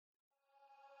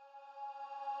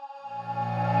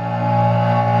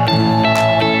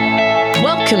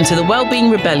Welcome to the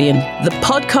Wellbeing Rebellion, the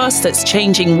podcast that's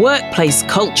changing workplace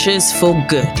cultures for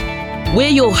good. We're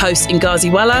your hosts,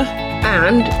 Ngozi Wella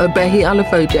and Obehi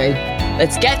Alafoje.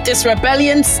 Let's get this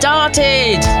rebellion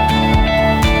started.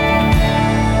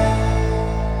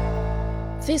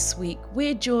 This week,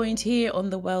 we're joined here on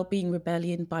the Wellbeing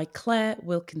Rebellion by Claire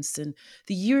Wilkinson,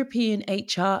 the European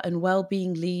HR and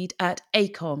Wellbeing Lead at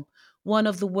AECOM, one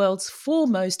of the world's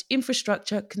foremost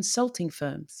infrastructure consulting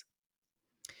firms.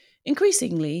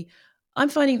 Increasingly, I'm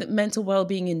finding that mental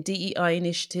well-being and DEI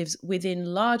initiatives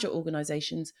within larger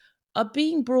organisations are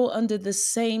being brought under the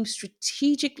same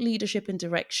strategic leadership and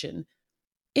direction.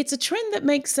 It's a trend that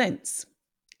makes sense,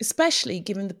 especially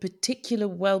given the particular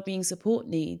well-being support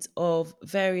needs of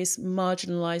various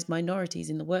marginalised minorities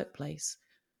in the workplace.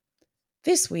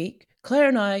 This week, Claire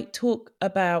and I talk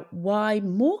about why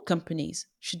more companies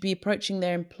should be approaching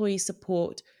their employee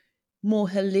support more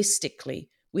holistically,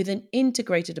 with an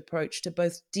integrated approach to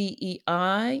both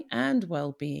DEI and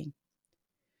well-being.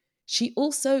 She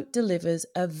also delivers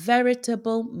a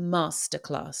veritable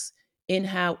masterclass in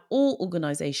how all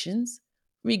organisations,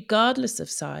 regardless of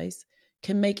size,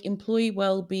 can make employee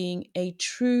well-being a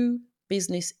true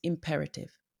business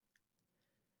imperative.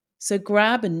 So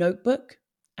grab a notebook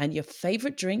and your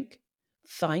favourite drink,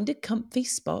 find a comfy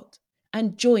spot,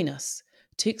 and join us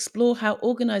to explore how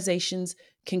organisations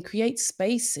can create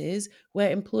spaces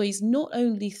where employees not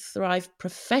only thrive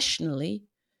professionally,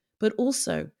 but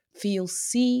also feel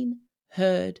seen,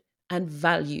 heard, and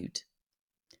valued.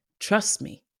 Trust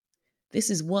me,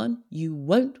 this is one you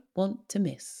won't want to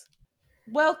miss.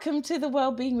 Welcome to the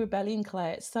Wellbeing Rebellion,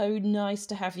 Claire. It's so nice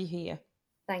to have you here.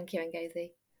 Thank you,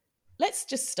 Ngozi. Let's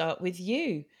just start with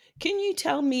you. Can you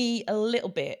tell me a little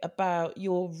bit about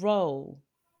your role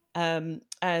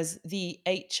as the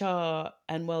HR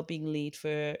and Wellbeing Lead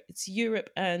for it's Europe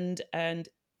and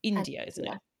India, isn't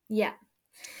it? Yeah.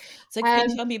 So can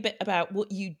you tell me a bit about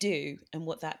what you do and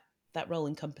what that role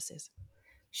encompasses?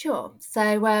 Sure. So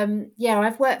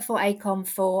I've worked for AECOM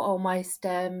for almost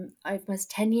 10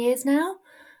 years now,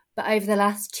 but over the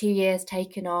last 2 years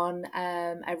taken on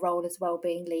a role as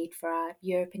Wellbeing Lead for our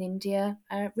Europe and India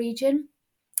region.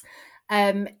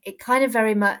 It kind of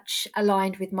very much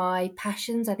aligned with my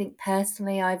passions. I think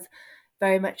personally I've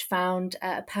very much found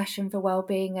a passion for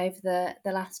wellbeing over the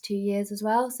last 2 years as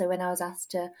well. So when I was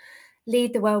asked to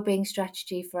lead the wellbeing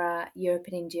strategy for our Europe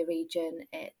and India region,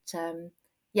 it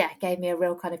gave me a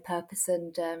real kind of purpose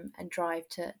and drive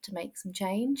to make some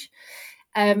change.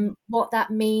 What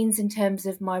that means in terms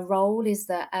of my role is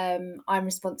that I'm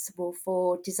responsible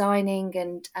for designing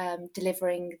and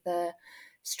delivering the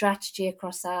strategy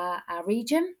across our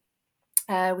region.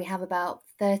 We have about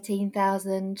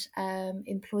 13,000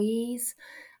 employees,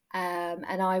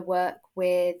 and I work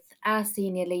with our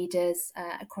senior leaders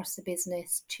across the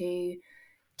business to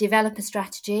develop a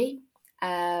strategy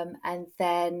and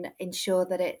then ensure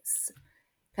that it's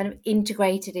kind of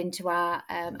integrated into our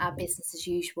business as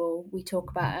usual. We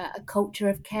talk about a culture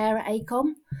of care at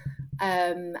AECOM,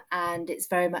 and it's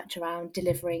very much around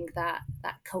delivering that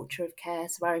culture of care,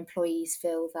 so our employees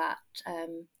feel that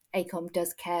AECOM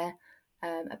does care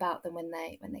about them when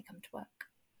they come to work.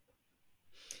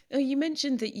 Oh, you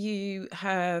mentioned that you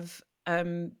have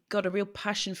got a real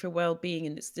passion for well-being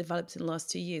and it's developed in the last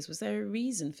 2 years. Was there a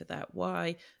reason for that?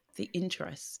 Why the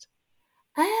interest?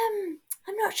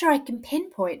 I'm not sure I can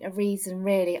pinpoint a reason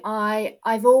really.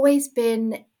 I've always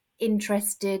been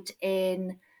interested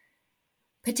in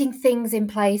putting things in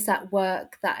place at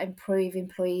work that improve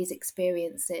employees'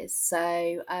 experiences.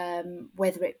 So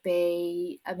whether it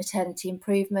be a maternity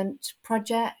improvement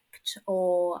project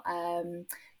or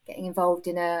getting involved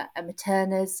in a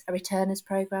returners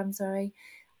program,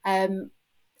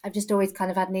 I've just always kind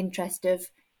of had an interest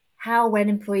of how, when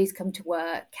employees come to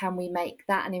work, can we make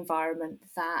that an environment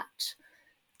that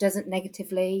doesn't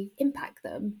negatively impact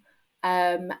them?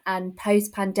 And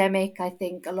post-pandemic, I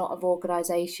think a lot of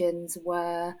organisations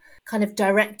were kind of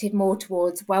directed more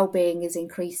towards well-being is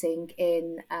increasing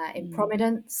in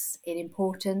prominence, in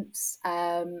importance.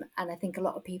 And I think a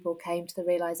lot of people came to the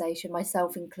realisation,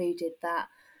 myself included, that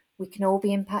we can all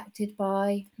be impacted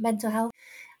by mental health.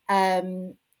 I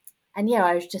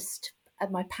was just,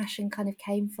 my passion kind of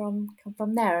came from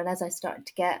there. And as I started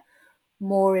to get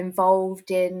more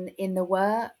involved in the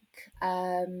work,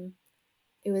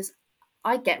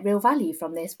 I get real value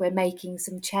from this. We're making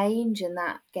some change, and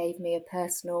that gave me a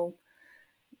personal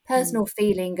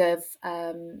feeling of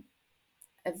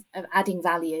adding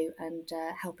value and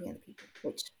helping other people,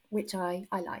 which I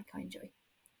like, I enjoy.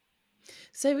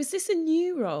 So is this a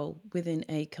new role within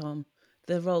AECOM,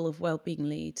 the role of Wellbeing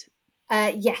Lead?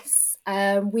 Yes.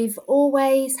 We've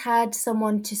always had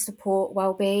someone to support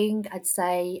wellbeing, I'd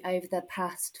say over the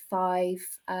past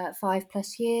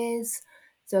 5+ years.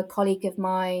 So a colleague of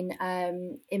mine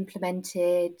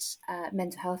implemented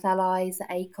mental health allies at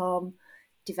AECOM,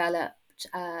 developed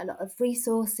a lot of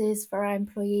resources for our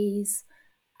employees.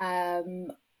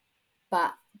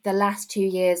 But the last 2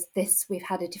 years, we've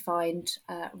had a defined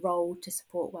role to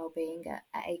support wellbeing at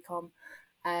AECOM,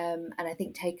 and I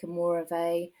think taken more of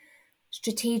a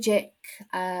strategic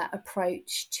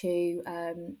approach to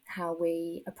how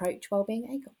we approach wellbeing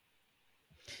at AECOM.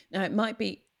 Now, it might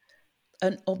be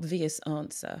an obvious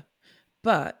answer,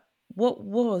 but what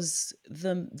was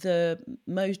the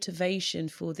motivation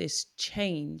for this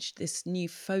change, this new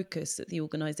focus that the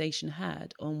organisation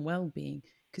had on well-being?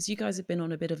 Because you guys have been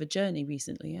on a bit of a journey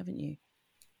recently, haven't you?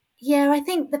 Yeah, I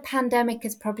think the pandemic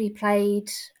has probably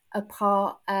played a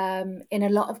part in a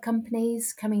lot of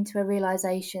companies coming to a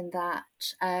realization that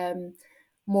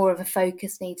more of a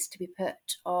focus needs to be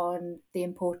put on the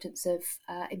importance of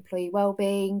employee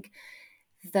well-being,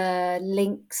 the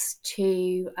links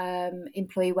to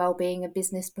employee well-being and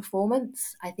business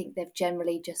performance. I think they've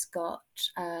generally just got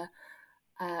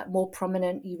more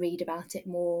prominent. You read about it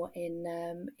more in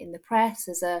the press.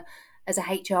 As a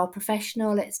HR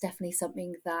professional, it's definitely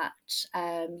something that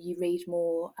you read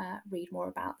more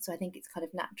about. So I think it's kind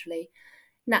of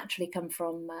naturally come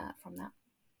from that.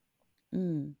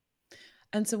 Mm.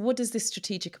 And so, what does this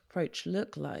strategic approach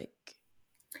look like?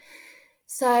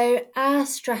 So our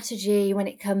strategy when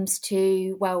it comes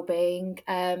to wellbeing,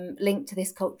 linked to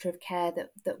this culture of care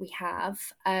that we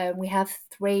have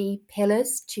 3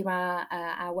 pillars to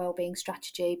our wellbeing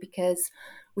strategy, because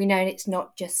we know it's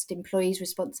not just employees'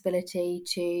 responsibility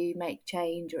to make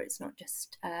change, or it's not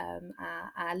just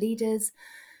our leaders.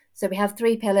 So we have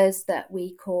 3 pillars that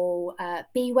we call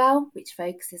Be Well, which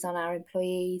focuses on our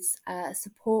employees,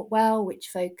 Support Well, which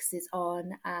focuses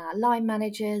on our line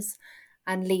managers,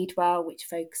 and Lead Well, which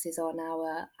focuses on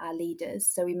our leaders.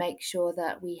 So we make sure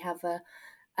that we have a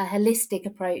holistic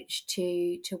approach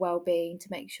to wellbeing to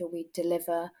make sure we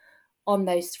deliver on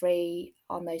those three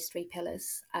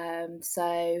pillars.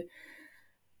 So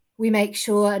we make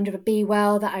sure under a Be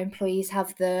Well that our employees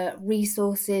have the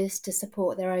resources to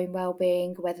support their own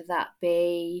wellbeing, whether that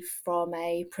be from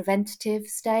a preventative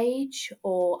stage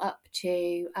or up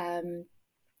to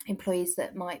employees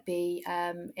that might be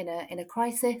in a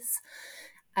crisis.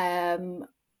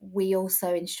 We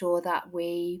also ensure that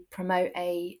we promote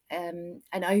an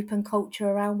open culture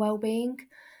around wellbeing.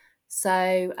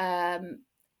 So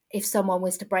if someone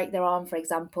was to break their arm, for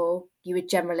example, you would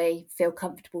generally feel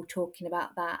comfortable talking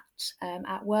about that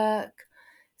at work.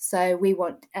 So we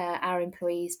want our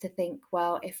employees to think,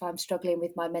 well, if I'm struggling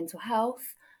with my mental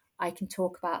health, I can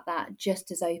talk about that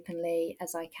just as openly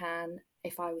as I can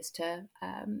if I was to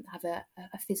have a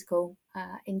physical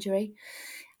injury.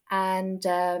 And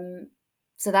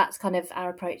so that's kind of our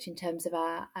approach in terms of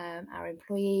our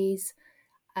employees.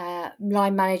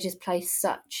 Line managers play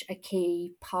such a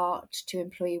key part to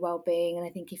employee wellbeing, and I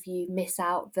think if you miss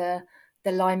out the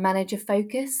line manager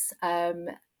focus,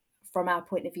 from our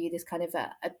point of view, there's kind of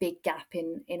a big gap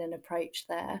in an approach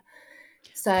there.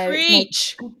 So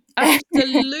Preach!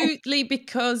 Absolutely,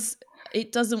 because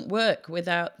it doesn't work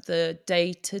without the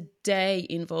day-to-day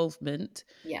involvement,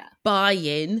 yeah,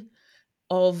 buy-in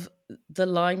of the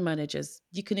line managers.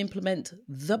 You can implement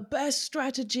the best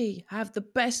strategy, have the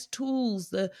best tools,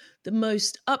 the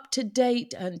most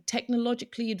up-to-date and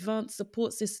technologically advanced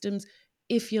support systems.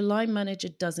 If your line manager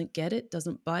doesn't get it,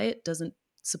 doesn't buy it, doesn't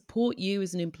support you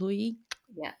as an employee,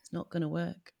 yeah, it's not going to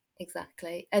work.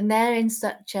 exactly. And they're in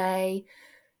such a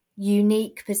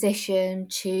unique position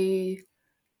to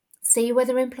see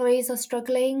whether employees are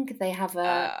struggling. They have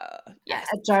a Yes.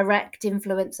 direct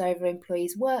influence over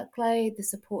employees' workload, the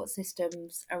support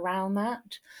systems around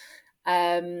that.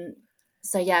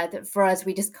 So yeah, that for us,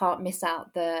 we just can't miss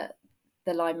out the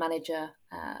line manager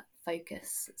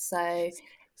focus. So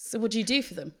What do you do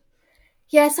for them?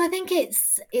 yeah, so I think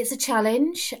it's a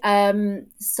challenge.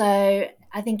 So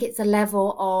I think it's a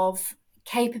level of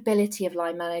capability of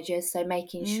line managers. So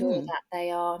making sure that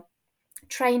they are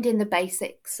trained in the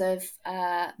basics of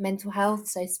mental health,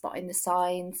 so spotting the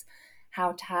signs,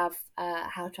 how to have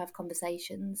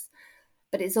conversations.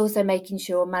 But it's also making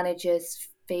sure managers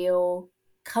feel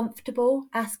comfortable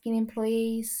asking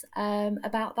employees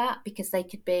about that, because they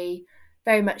could be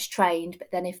very much trained,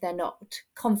 but then if they're not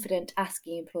confident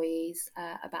asking employees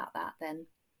about that, then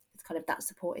it's kind of that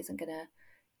support isn't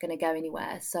gonna go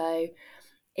anywhere. So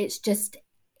it's just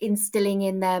instilling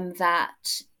in them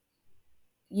that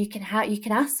you can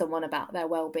ask someone about their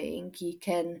well-being. You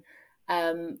can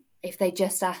If they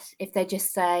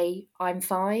just say I'm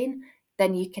fine,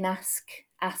 then you can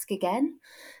ask again.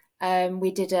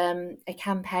 We did a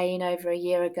campaign over a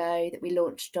year ago that we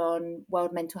launched on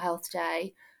World Mental Health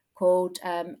Day called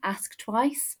Ask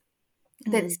Twice. I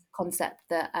think this is a concept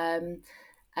that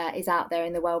is out there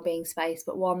in the wellbeing space,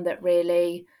 but one that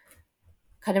really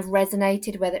kind of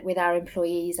resonated with our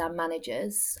employees and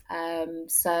managers.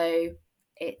 So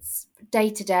it's day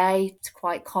to day. It's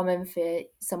quite common for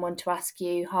someone to ask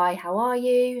you, "Hi, how are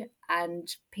you?" And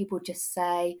people just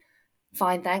say,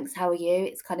 "Fine, thanks. How are you?"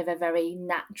 It's kind of a very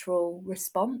natural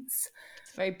response.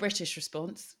 It's a very British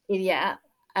response. Yeah.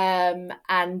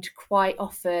 And quite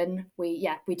often we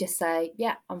just say,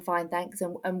 "Yeah, I'm fine, thanks,"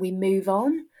 and we move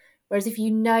on. Whereas if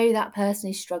you know that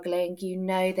person is struggling, you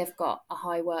know they've got a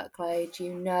high workload,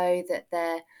 you know that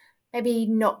they're maybe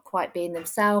not quite being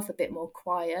themselves, a bit more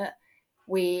quiet,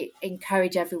 we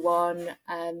encourage everyone,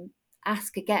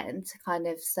 ask again to kind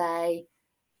of say,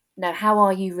 "No, how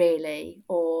are you really?"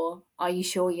 Or "Are you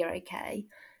sure you're okay?"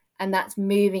 And that's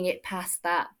moving it past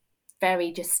that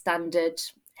very just standard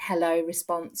hello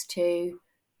response to,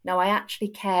 "No, I actually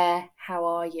care. How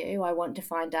are you? I want to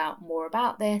find out more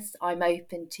about this. I'm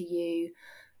open to you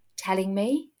telling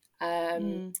me."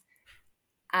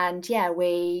 And yeah,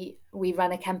 we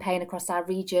run a campaign across our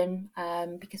region,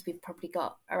 because we've probably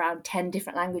got around 10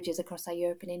 different languages across our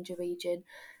Europe and India region,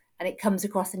 and it comes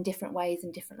across in different ways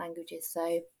in different languages.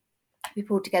 So we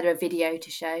pulled together a video to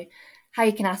show how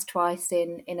you can ask twice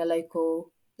in a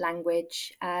local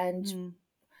language, and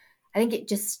I think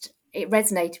it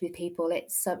resonated with people.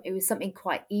 It was something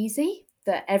quite easy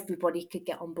that everybody could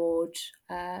get on board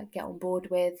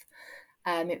with.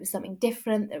 It was something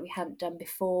different that we hadn't done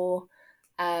before,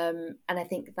 and I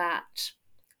think that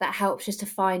helps just to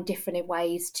find different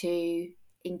ways to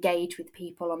engage with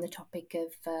people on the topic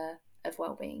of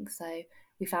well-being. So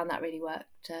we found that really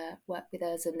worked with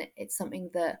us, and it's something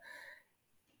that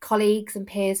colleagues and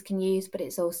peers can use, but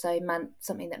it's also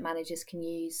something that managers can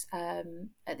use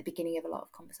at the beginning of a lot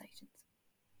of conversations.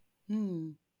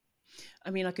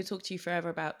 I mean, I could talk to you forever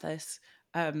about this.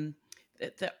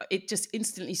 It just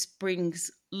instantly springs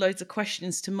loads of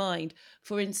questions to mind.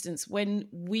 For instance, when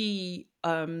we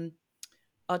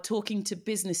are talking to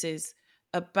businesses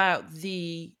about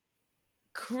the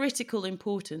critical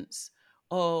importance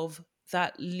of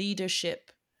that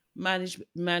leadership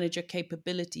manager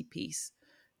capability piece,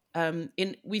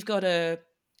 we've got a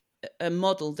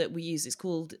model that we use. It's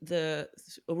called the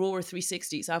Aurora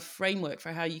 360. It's our framework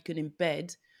for how you can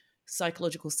embed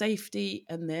psychological safety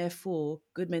and therefore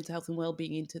good mental health and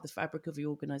well-being into the fabric of your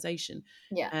organization.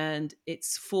 Yeah. And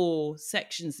it's 4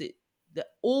 sections that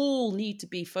all need to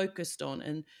be focused on.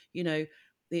 And,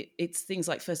 it's things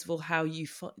like, first of all, how you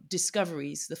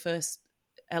discoveries, the first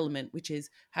element, which is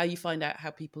how you find out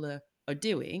how people are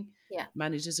doing. Yeah.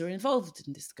 Managers are involved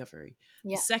in discovery.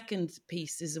 Yeah. The second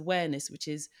piece is awareness, which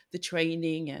is the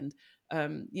training and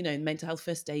mental health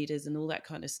first aiders and all that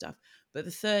kind of stuff. But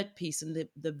the third piece, and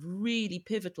the really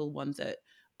pivotal one that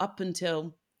up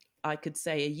until I could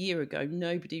say a year ago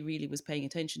nobody really was paying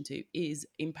attention to, is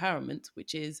empowerment,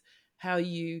 which is how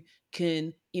you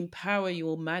can empower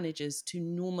your managers to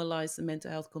normalize the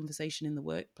mental health conversation in the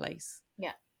workplace.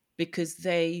 Yeah. Because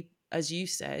they, as you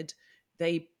said,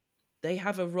 they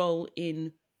have a role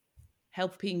in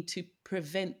helping to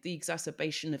prevent the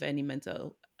exacerbation of any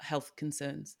mental health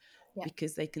concerns,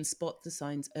 because they can spot the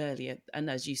signs earlier. And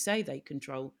as you say,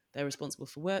 they're responsible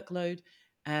for workload,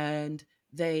 and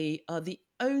they are the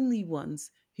only ones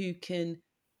who can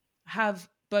have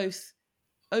both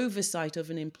oversight of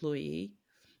an employee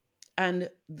and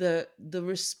the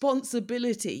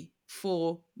responsibility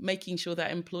for making sure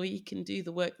that employee can do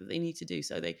the work that they need to do.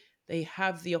 So they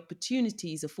have the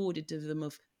opportunities afforded to them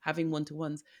of having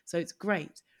one-to-ones. So it's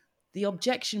great. The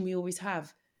objection we always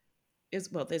have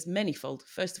is, well, there's manyfold.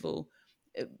 First of all,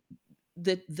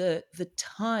 the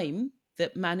time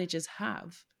that managers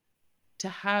have to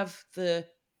have the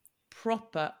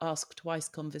proper ask twice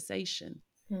conversation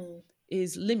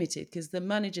is limited, because the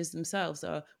managers themselves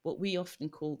are what we often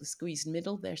call the squeezed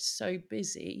middle. They're so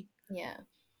busy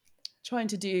trying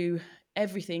to do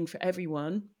everything for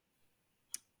everyone,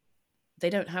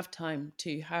 they don't have time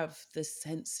to have the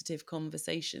sensitive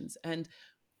conversations. And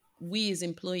we as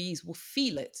employees will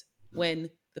feel it when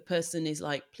the person is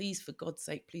like, please, for God's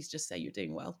sake, please just say you're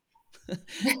doing well.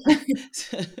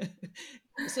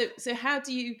 so how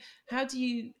do you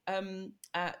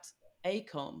at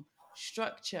AECOM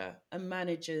structure a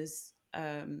manager's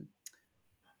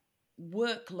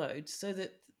workload so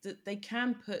that they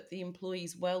can put the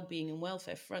employees' well-being and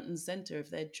welfare front and center of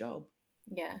their job?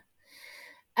 Yeah.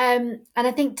 And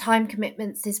I think time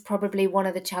commitments is probably one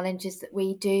of the challenges that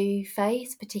we do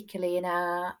face, particularly in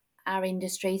our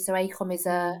industry. So AECOM is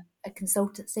Mm. a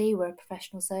consultancy, we're a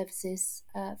professional services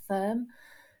firm.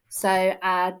 So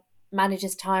our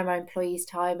managers' time, our employees'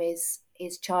 time is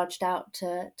charged out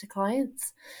to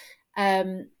clients.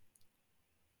 Um,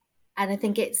 and I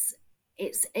think it's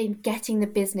in getting the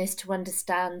business to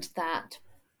understand that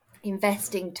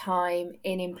investing time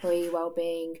in employee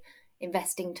well-being,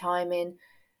 investing time in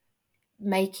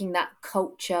making that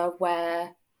culture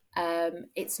where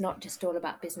it's not just all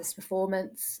about business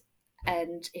performance.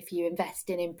 And if you invest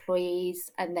in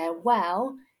employees and they're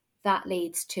well, that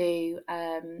leads to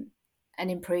an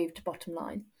improved bottom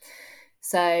line.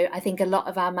 So I think a lot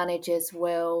of our managers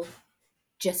will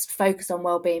just focus on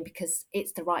well-being because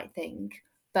it's the right thing.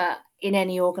 But in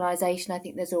any organisation, I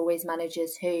think there's always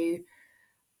managers who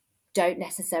don't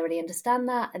necessarily understand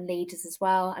that, and leaders as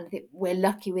well. And I think we're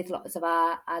lucky with lots of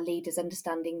our leaders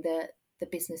understanding the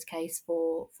business case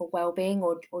for well-being,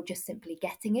 or just simply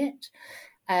getting it.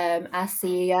 Our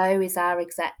CEO is our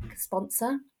exec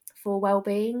sponsor for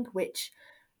well-being, which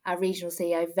our regional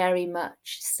CEO very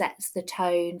much sets the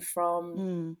tone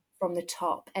Mm. from the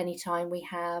top. Anytime we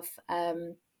have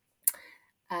an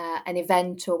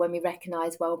event or when we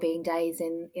recognise wellbeing days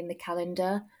in the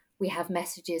calendar, we have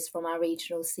messages from our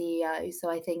regional CEO. So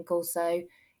I think also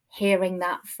hearing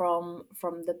that from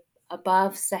the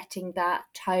above, setting that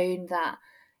tone that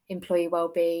employee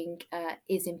wellbeing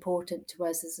is important to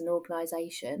us as an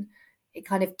organisation, it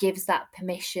kind of gives that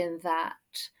permission that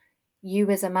you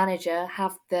as a manager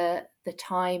have the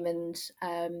time and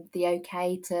the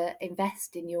okay to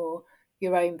invest in your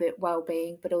own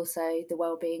well-being, but also the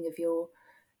well-being of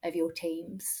your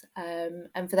teams.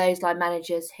 And for those line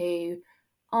managers who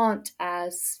aren't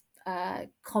as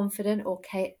confident or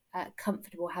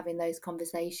comfortable having those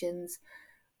conversations,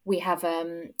 we have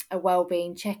a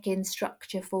well-being check-in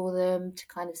structure for them to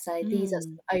kind of say these are Mm.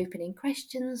 some opening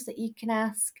questions that you can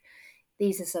ask.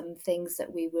 These are some things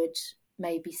that we would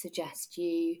maybe suggest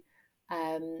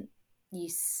um, you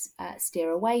steer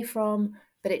away from.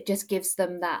 But it just gives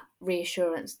them that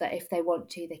reassurance that if they want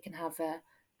to, they can have a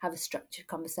structured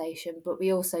conversation. But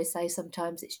we also say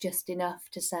sometimes it's just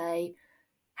enough to say,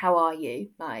 how are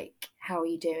you? Like, how are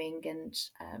you doing?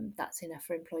 And that's enough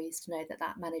for employees to know that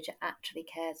that manager actually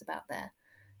cares about their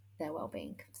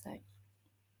well-being. So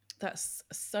That's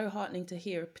so heartening to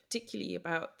hear, particularly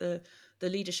about the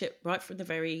leadership right from the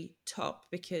very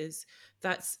top, because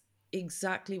that's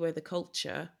exactly where the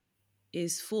culture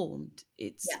is formed.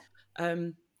 yeah,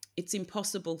 Um, it's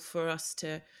impossible for us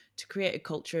to create a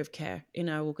culture of care in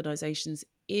our organisations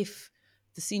if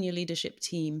the senior leadership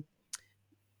team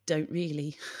don't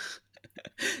really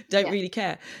don't yeah. really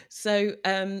care. So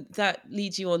that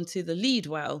leads you on to the lead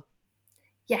well.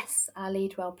 Yes, our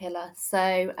lead well pillar.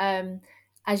 So,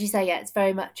 as you say, yeah, it's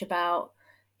very much about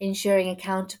ensuring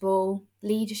accountable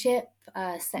leadership,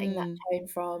 setting that Mm. tone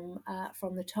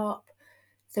from the top.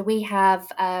 So we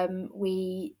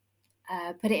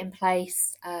put it in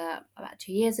place about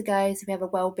 2 years ago. So we have a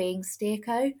wellbeing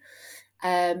steerco.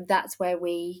 That's where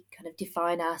we kind of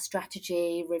define our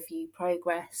strategy, review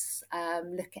progress,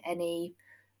 look at any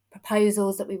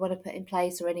proposals that we want to put in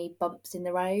place or any bumps in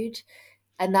the road.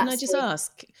 And Can I that's just the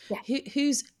ask, yeah.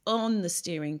 who's on the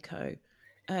steering co?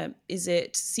 Is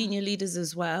it senior leaders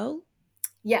as well?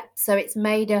 Yeah, so it's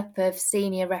made up of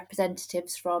senior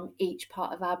representatives from each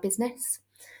part of our business.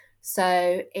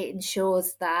 So it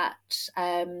ensures that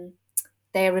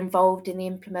they are involved in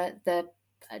the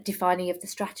defining of the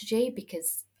strategy,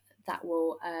 because that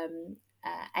will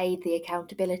aid the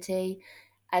accountability.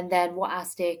 And then what our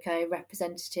steerco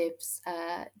representatives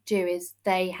do is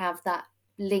they have that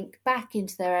link back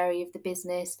into their area of the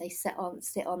business. They sit on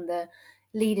the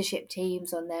leadership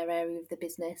teams on their area of the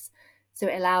business, so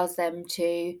it allows them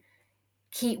to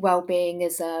keep well-being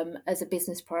as a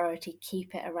business priority,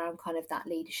 keep it around kind of that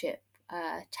leadership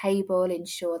table,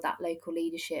 ensure that local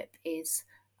leadership is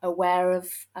aware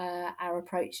of our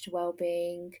approach to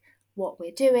well-being, what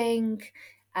we're doing.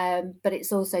 But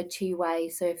it's also two-way.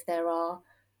 So if there are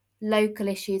local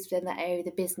issues within that area of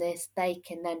the business, they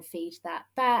can then feed that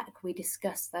back. We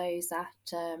discuss those at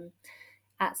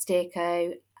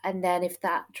Steerco, and then if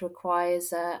that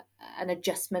requires an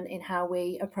adjustment in how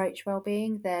we approach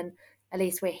well-being, then at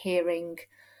least we're hearing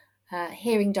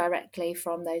directly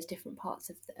from those different parts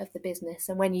of the business.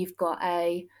 And when you've got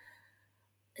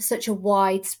such a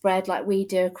wide spread like we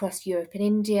do across Europe and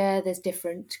India, there's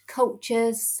different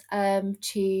cultures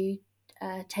to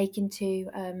take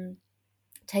into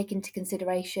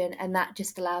consideration, and that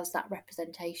just allows that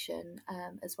representation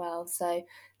as well. So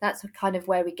that's kind of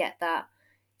where we get that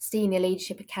senior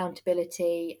leadership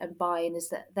accountability and buy-in is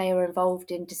that they are involved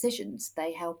in decisions.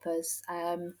 They help us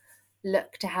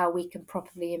look to how we can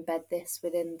properly embed this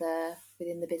within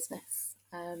the business.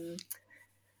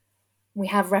 We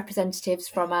have representatives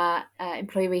from our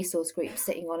employee resource group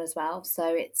sitting on as well,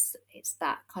 so it's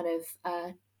that kind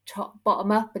of top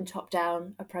bottom up and top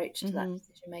down approach to that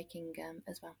decision making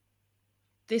as well.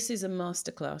 This is a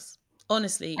masterclass.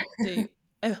 Honestly,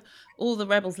 all the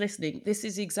rebels listening, this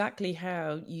is exactly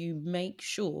how you make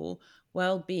sure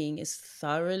well-being is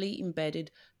thoroughly embedded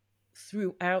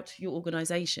throughout your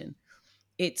organization.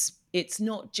 It's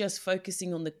not just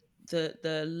focusing on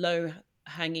the low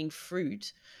hanging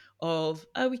fruit of,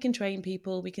 oh, we can train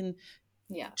people, we can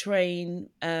train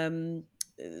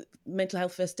mental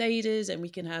health first aiders, and we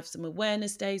can have some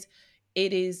awareness days.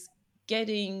 It is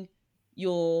getting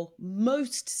your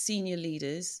most senior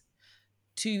leaders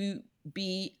to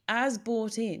be as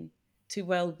bought in to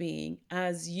well-being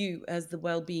as you as the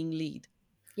well-being lead.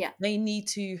 Yeah. They need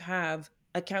to have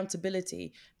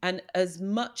accountability, and as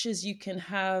much as you can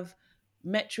have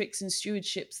metrics and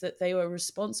stewardships that they are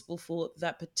responsible for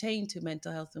that pertain to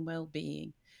mental health and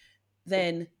well-being,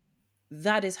 then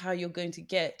that is how you're going to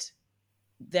get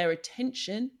their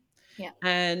attention. Yeah.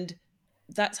 And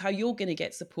that's how you're going to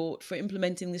get support for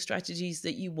implementing the strategies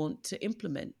that you want to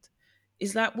implement.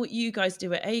 Is that what you guys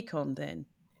do at AECOM then?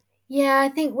 Yeah, I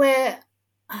think we're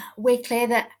clear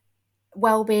that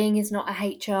well-being is not a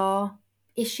HR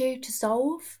issue to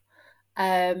solve.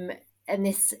 And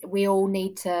this, we all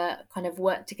need to kind of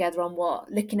work together on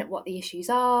looking at what the issues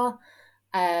are,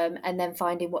 and then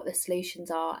finding what the solutions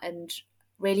are, and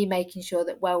really making sure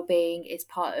that well-being is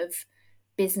part of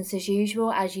business as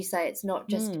usual. As you say, it's not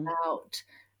just about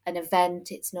an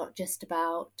event. It's not just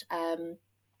about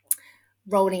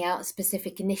rolling out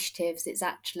specific initiatives. It's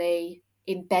actually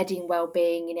embedding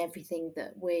well-being in everything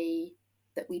that we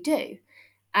do.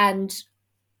 And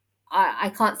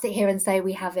I can't sit here and say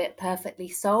we have it perfectly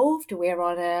solved. We're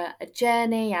on a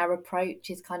journey. Our approach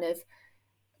is kind of,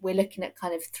 we're looking at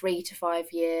kind of 3 to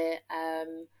 5 year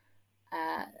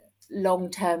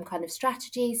long-term kind of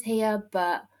strategies here,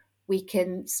 but we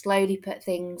can slowly put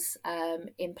things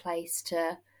in place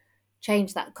to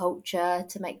change that culture,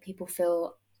 to make people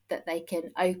feel that they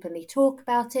can openly talk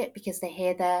about it because they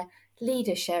hear their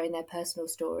leaders sharing their personal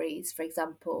stories, for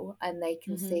example, and they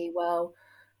can see, well,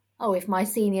 oh, if my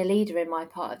senior leader in my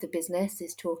part of the business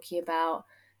is talking about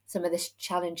some of the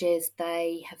challenges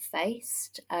they have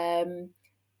faced,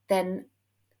 then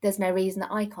there's no reason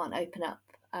that I can't open up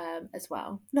as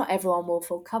well. Not everyone will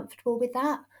feel comfortable with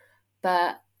that,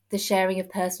 but the sharing of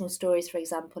personal stories, for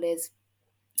example, is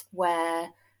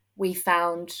where we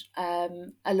found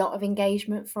a lot of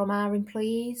engagement from our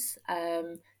employees.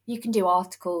 You can do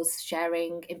articles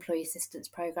sharing employee assistance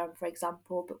program, for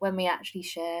example, but when we actually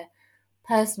share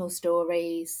personal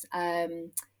stories,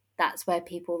 that's where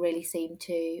people really seem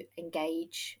to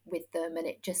engage with them, and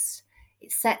it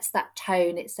sets that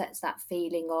tone, it sets that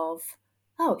feeling of,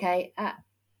 oh, okay, at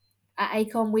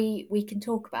AECOM we can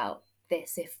talk about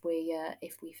this if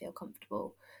we feel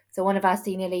comfortable. So one of our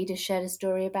senior leaders shared a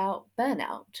story about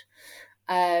burnout,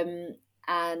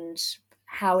 and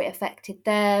how it affected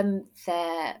them,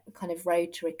 their kind of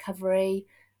road to recovery,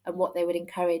 and what they would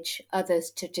encourage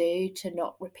others to do to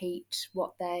not repeat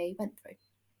what they went through.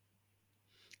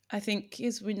 I think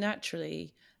as we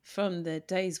naturally, from the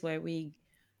days where we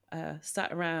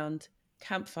sat around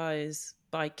campfires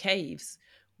by caves,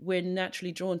 we're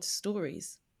naturally drawn to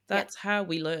stories. That's how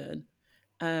we learn.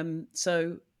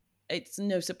 So it's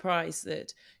no surprise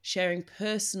that sharing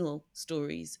personal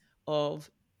stories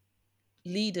of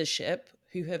leadership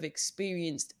who have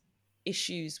experienced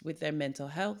issues with their mental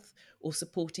health or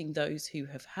supporting those who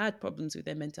have had problems with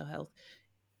their mental health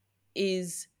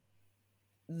is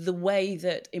the way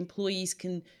that employees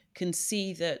can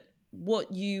see that what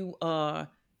you are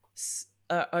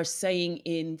saying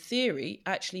in theory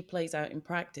actually plays out in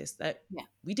practice, that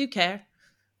we do care,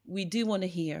 we do want to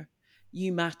hear,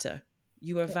 you matter,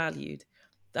 you are valued.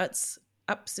 That's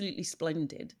absolutely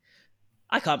splendid.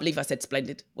 I can't believe I said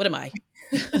splendid. What am I?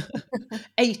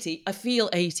 80. I feel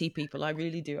 80, people. I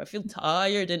really do. I feel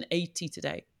tired and 80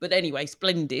 today. But anyway,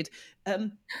 splendid.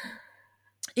 It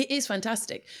is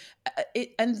fantastic.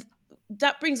 And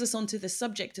that brings us on to the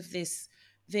subject of this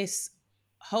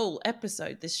whole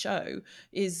episode, this show,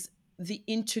 is the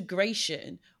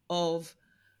integration of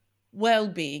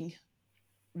well-being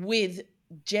with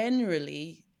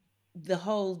generally the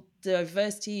whole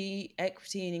diversity,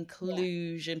 equity, and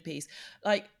inclusion piece.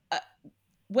 Like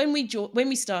when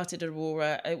we started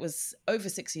Aurora, it was over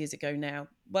 6 years ago now.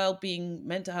 Well-being,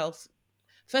 mental health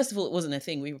first of all, it wasn't a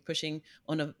thing. We were pushing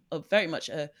on a very much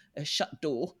a shut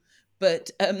door,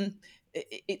 but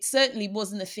it certainly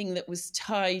wasn't a thing that was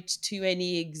tied to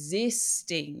any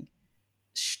existing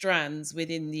strands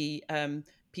within the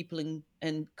people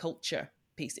and culture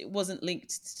piece. It wasn't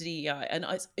linked to DEI. And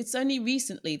it's only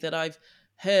recently that I've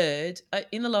heard,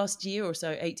 in the last year or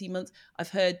so, 18 months, I've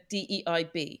heard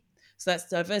DEIB. So that's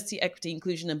diversity, equity,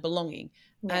 inclusion, and belonging.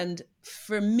 Yeah, And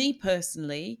for me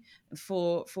personally,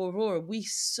 for Aurora, we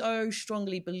so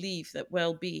strongly believe that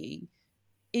well-being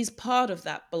is part of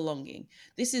that belonging.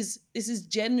 This is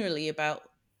generally about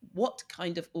what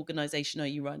kind of organization are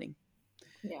you running?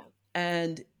 yeah,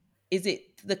 And is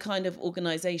it the kind of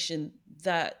organization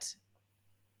that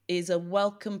is a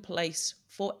welcome place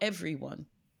for everyone?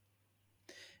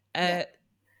 yeah. Uh,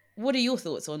 what are your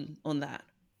thoughts on that?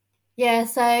 Yeah,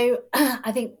 so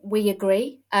I think we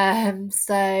agree.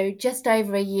 So just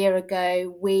over a year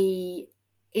ago, we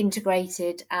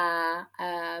integrated our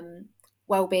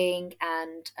wellbeing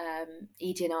and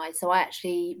ED&I. So I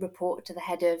actually report to the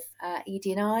head of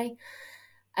ED&I,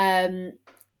 um,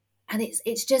 and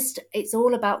it's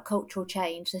all about cultural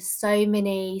change. There's so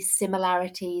many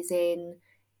similarities in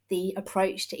the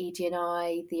approach to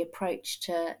ED&I, the approach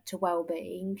to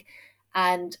well-being.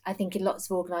 And I think in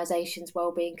lots of organisations,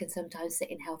 well-being can sometimes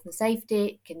sit in health and safety.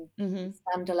 It can Hmm.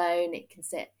 stand alone. It can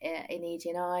sit in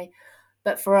ED&I.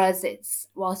 But for us, it's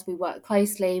whilst we work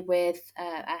closely with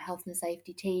our health and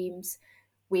safety teams,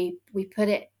 we put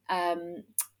it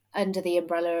under the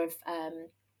umbrella of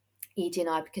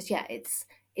ED&I, because yeah,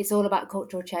 it's all about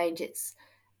cultural change.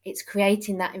 It's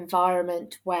creating that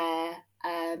environment where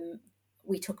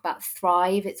we talk about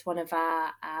thrive. It's one of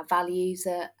our values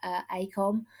at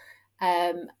AECOM,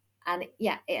 and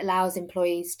yeah, it allows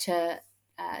employees to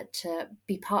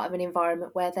be part of an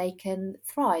environment where they can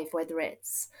thrive, whether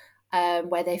it's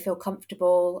where they feel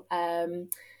comfortable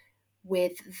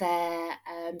with their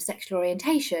sexual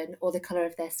orientation or the colour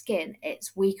of their skin.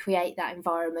 It's we create that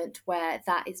environment where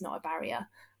that is not a barrier,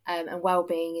 and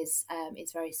well-being is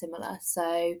very similar.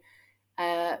 So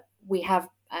we have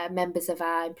members of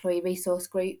our employee resource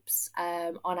groups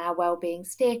on our wellbeing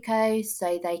steerco,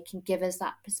 so they can give us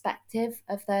that perspective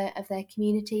of their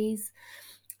communities,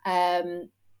 um,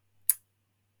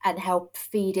 and help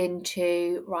feed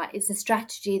into, right, is the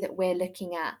strategy that we're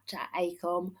looking at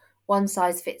AECOM one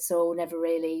size fits all never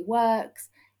really works.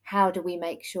 How do we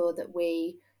make sure that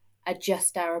we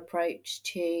adjust our approach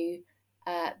to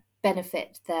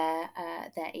benefit their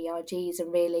ERGs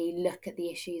and really look at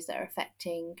the issues that are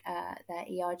affecting their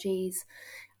ERGs?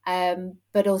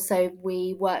 But also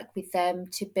we work with them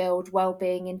to build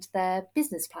wellbeing into their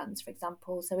business plans, for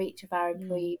example. So each of our Mm.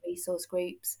 employee resource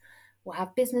groups will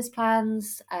have business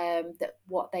plans, that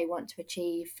what they want to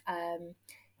achieve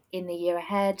in the year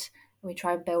ahead. And we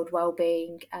try and build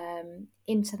wellbeing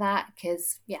into that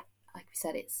because, yeah, like we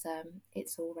said,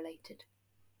 it's all related.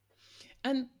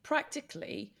 And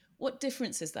practically, what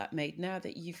difference has that made now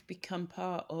that you've become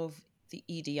part of the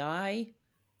EDI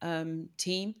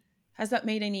team? Has that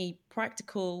made any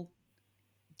practical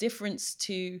difference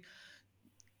to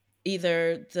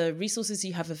either the resources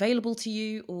you have available to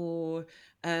you or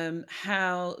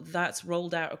how that's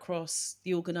rolled out across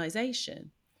the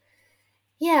organization?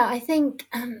 Yeah, I think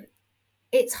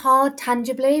it's hard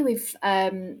tangibly. We've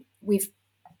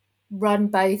run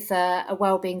both a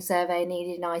wellbeing survey and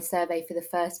ED&I survey for the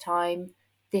first time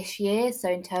this year. So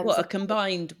in terms What, a of,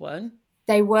 combined one?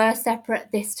 they were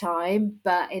separate this time,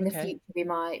 but in the Okay. future we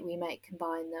might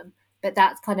combine them. But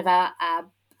that's kind of our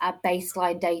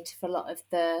baseline data for a lot of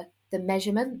the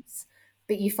measurements.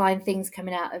 But you find things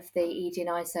coming out of the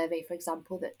ED&I survey, for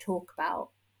example, that talk about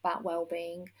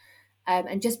well-being.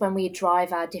 And just when we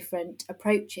drive our different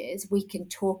approaches, we can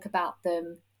talk about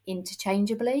them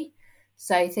interchangeably.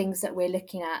 So things that we're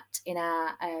looking at in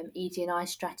our ED&I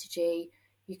strategy,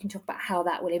 you can talk about how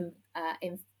that will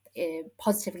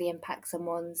positively impact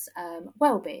someone's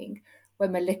well-being.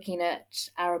 When we're looking at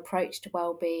our approach to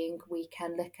well-being, we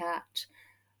can look at,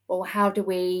 well, how do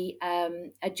we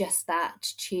adjust that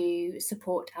to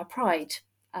support our pride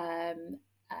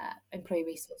employee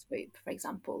resource group, for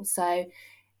example. So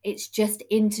it's just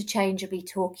interchangeably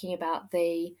talking about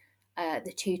the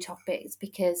two topics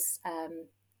because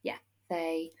yeah,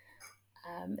 they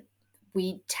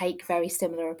we take very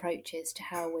similar approaches to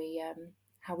how we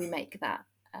make that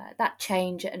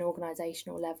change at an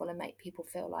organisational level and make people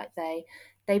feel like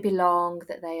they belong,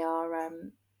 that they are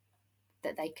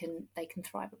that they can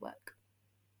thrive at work.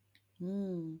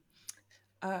 Mm.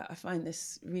 I find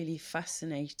this really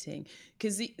fascinating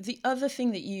because the other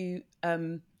thing that you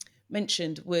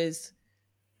mentioned was,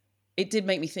 it did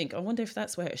make me think, I wonder if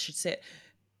that's where it should sit,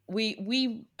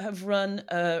 we have run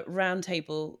a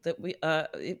roundtable that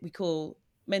we call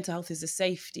mental health is a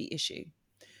safety issue,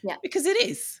 Yeah. because it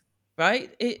is,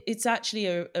 right. It's actually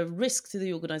a risk to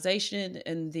the organization,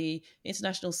 and the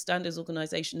International Standards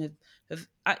Organization have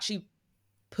actually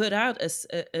put out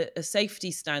a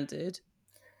safety standard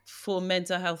for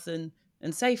mental health and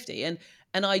safety.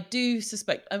 And I do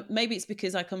suspect, maybe it's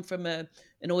because I come from an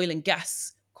oil and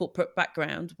gas corporate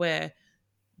background, where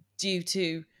due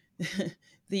to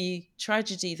the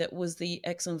tragedy that was the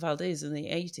Exxon Valdez in the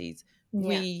 80s,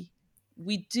 Yeah.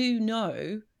 we do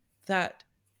know that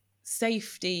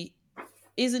safety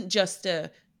isn't just a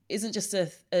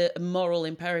moral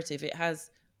imperative. It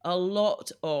has a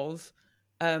lot of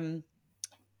um,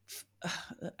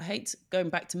 I hate going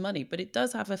back to money, but it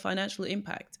does have a financial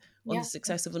impact on the Yeah.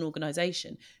 success of an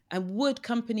organization. And would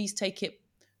companies take it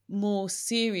more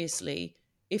seriously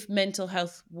if mental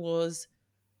health was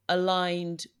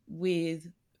aligned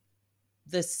with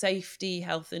the safety,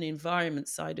 health, and environment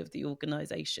side of the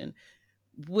organization?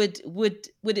 Would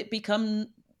it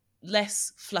become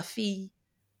less fluffy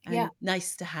Yeah. and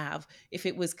nice to have if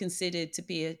it was considered to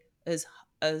be as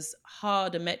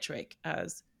hard a metric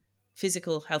as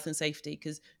physical health and safety?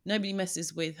 Because nobody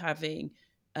messes with having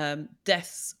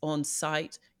deaths on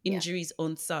site, Yeah. injuries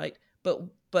on site,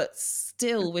 but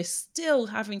still, we're still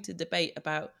having to debate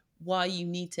about why you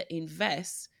need to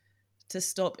invest to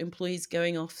stop employees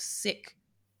going off sick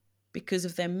because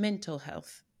of their mental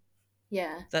health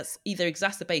Yeah. that's either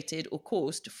exacerbated or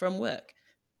caused from work.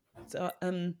 So,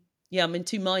 yeah, I'm in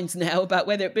two minds now about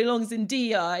whether it belongs in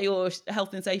DEI or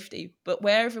health and safety. But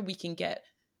wherever we can get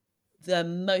the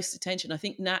most attention, I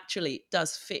think naturally it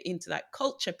does fit into that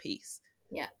culture piece.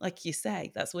 Yeah. Like you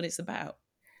say, that's what it's about.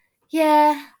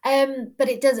 Yeah, but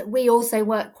it does. We also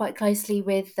work quite closely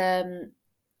with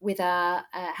our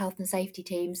health and safety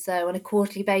team. So on a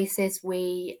quarterly basis,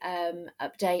 we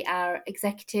update our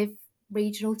executive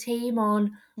regional team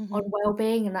on Mm-hmm.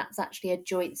 wellbeing, and that's actually a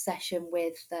joint session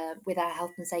with our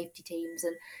health and safety teams.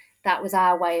 And that was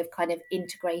our way of kind of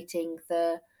integrating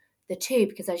the two,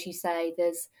 because as you say,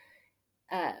 there's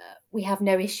we have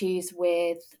no issues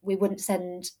with, we wouldn't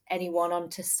send anyone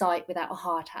onto site without a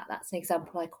hard hat. That's an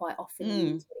example I quite often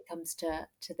Mm. use when it comes to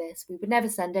this. We would never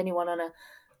send anyone on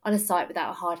a site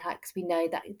without a hard hat, because we know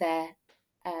that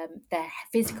their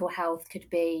physical health could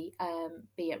be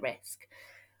at risk.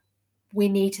 We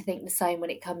need to think the same when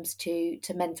it comes to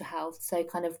mental health. So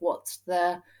kind of what's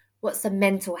the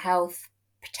mental health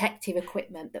protective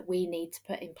equipment that we need to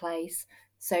put in place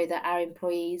so that our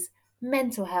employees'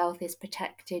 mental health is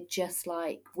protected just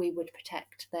like we would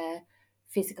protect their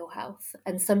physical health.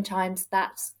 And sometimes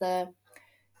that's the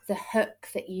hook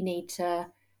that you need to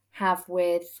have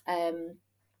with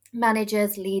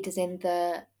managers, leaders in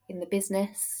the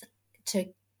business,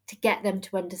 to get them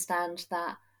to understand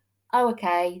that, oh,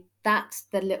 okay, that's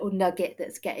the little nugget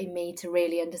that's getting me to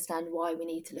really understand why we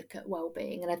need to look at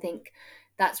well-being. And I think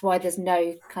that's why there's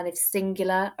no kind of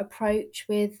singular approach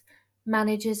with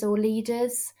managers or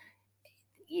leaders.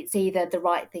 It's either the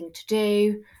right thing to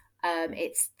do,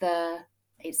 it's the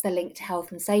link to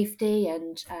health and safety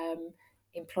and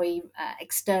employee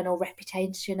external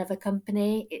reputation of a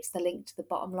company. It's the link to the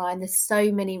bottom line. There's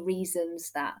so many reasons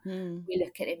that Mm. we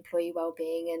look at employee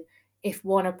well-being, and if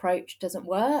one approach doesn't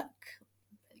work,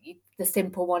 the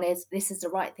simple one is, this is the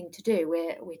right thing to do.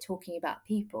 We're talking about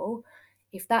people.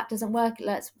 If that doesn't work,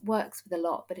 let's works with a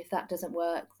lot. But if that doesn't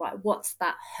work, right, what's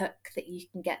that hook that you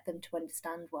can get them to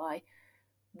understand why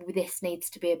this needs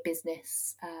to be a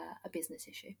business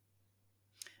issue?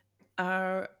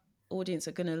 Our audience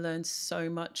are going to learn so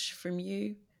much from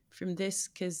you, from this,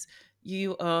 because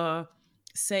you are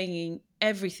saying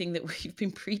everything that we've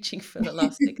been preaching for the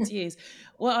last 6 years.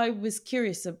 What I was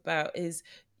curious about is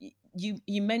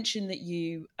you mentioned that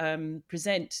you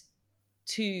present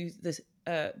to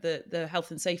the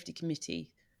health and safety committee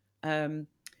um,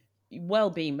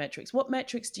 well-being metrics. What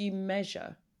metrics do you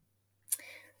measure?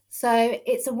 So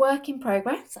it's a work in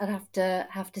progress, I'd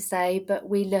have to say, but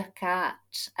we look at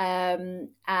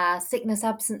our sickness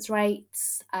absence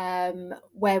rates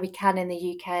where we can in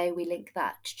the UK. We link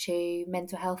that to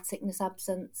mental health sickness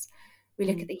absence. We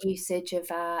look at Mm. the usage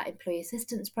of our employee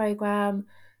assistance programme.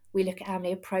 We look at how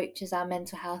many approaches our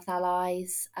mental health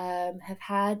allies have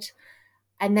had,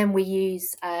 and then we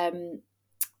use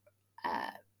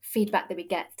feedback that we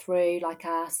get through, like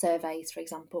our surveys, for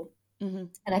example. Mm-hmm.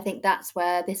 And I think that's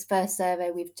where this first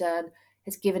survey we've done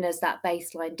has given us that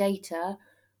baseline data.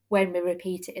 When we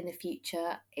repeat it in the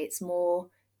future, it's more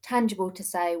tangible to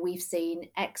say we've seen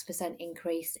X%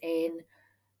 increase in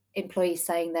employees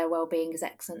saying their well-being is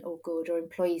excellent or good, or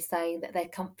employees saying that they're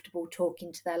comfortable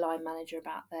talking to their line manager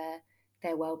about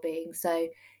their well-being. So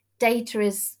data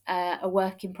is a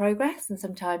work in progress and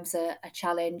sometimes a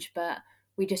challenge, but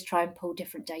we just try and pull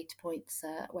different data points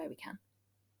where we can.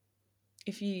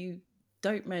 If you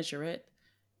don't measure it,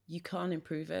 you can't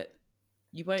improve it,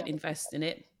 you won't invest in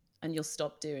it, and you'll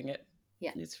stop doing it.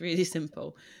 Yeah. It's really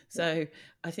simple. So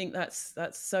I think that's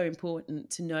so important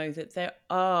to know that there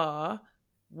are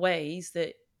ways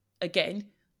that, again,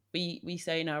 we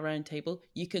say in our roundtable,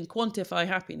 you can quantify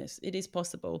happiness. It is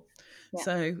possible. Yeah.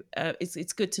 So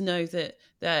it's good to know that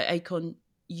AECOM,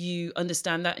 you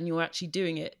understand that and you're actually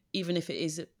doing it, even if it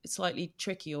is slightly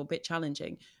tricky or a bit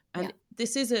challenging. And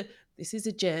this is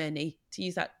a journey, to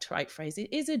use that trite phrase.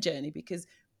 It is a journey because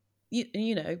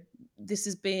you know, this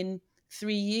has been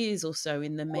 3 years or so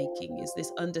in the making, is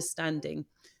this understanding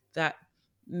that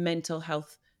mental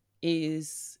health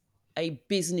is a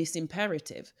business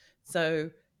imperative.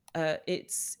 So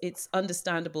it's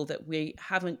understandable that we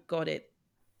haven't got it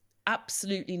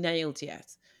absolutely nailed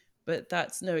yet, but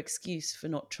that's no excuse for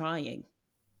not trying.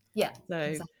 Yeah. So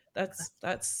exactly.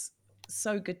 that's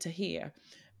so good to hear.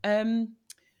 I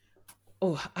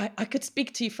could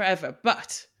speak to you forever,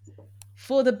 but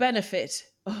for the benefit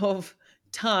of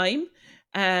time,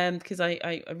 because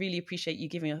I really appreciate you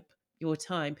giving up your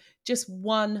time, just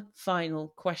one final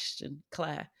question,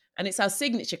 Claire, and it's our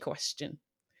signature question.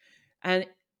 And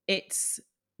it's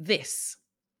this: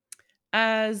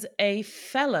 as a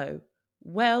fellow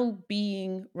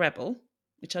well-being rebel,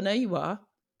 which I know you are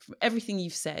from everything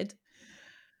you've said,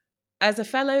 as a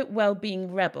fellow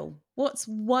well-being rebel, what's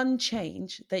one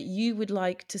change that you would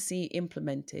like to see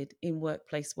implemented in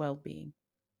workplace well-being?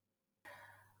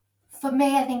 For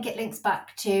me, I think it links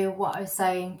back to what I was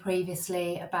saying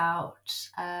previously about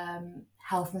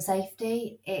health and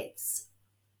safety. It's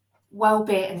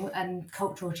well-being and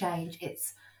cultural change.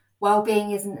 It's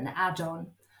well-being isn't an add-on.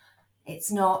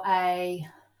 It's not a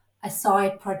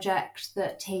side project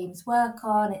that teams work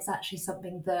on. It's actually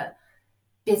something that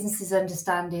businesses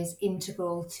understand is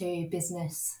integral to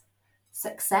business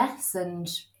success and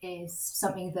is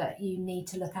something that you need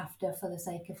to look after for the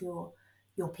sake of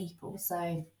your people.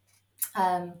 So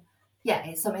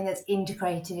it's something that's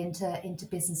integrated into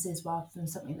businesses rather than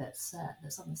something that's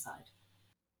on the side.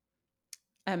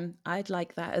 I'd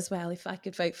like that as well. If I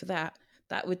could vote for that,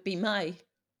 that would be my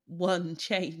one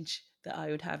change that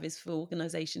I would have, is for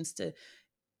organisations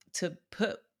to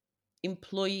put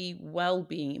employee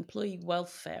well-being, employee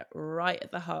welfare right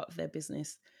at the heart of their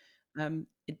business.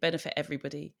 It'd benefit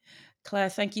everybody. Claire,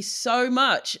 thank you so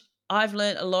much. I've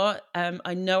learned a lot.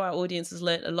 I know our audience has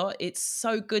learned a lot. It's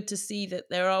so good to see that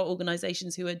there are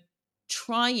organisations who are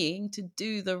trying to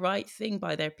do the right thing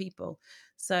by their people.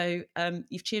 So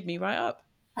you've cheered me right up.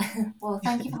 Well,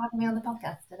 thank you for having me on the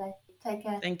podcast today. Take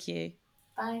care. Thank you.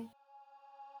 Bye.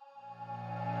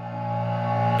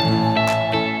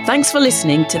 Thanks for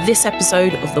listening to this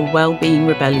episode of the Wellbeing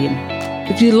Rebellion.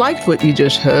 If you liked what you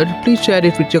just heard, please share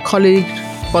it with your colleagues,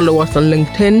 follow us on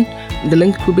LinkedIn, the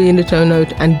link will be in the show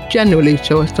notes, and generally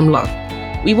show us some love.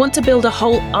 We want to build a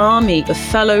whole army of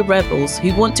fellow rebels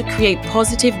who want to create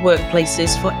positive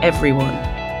workplaces for everyone.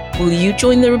 Will you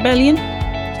join the rebellion?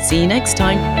 See you next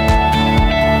time.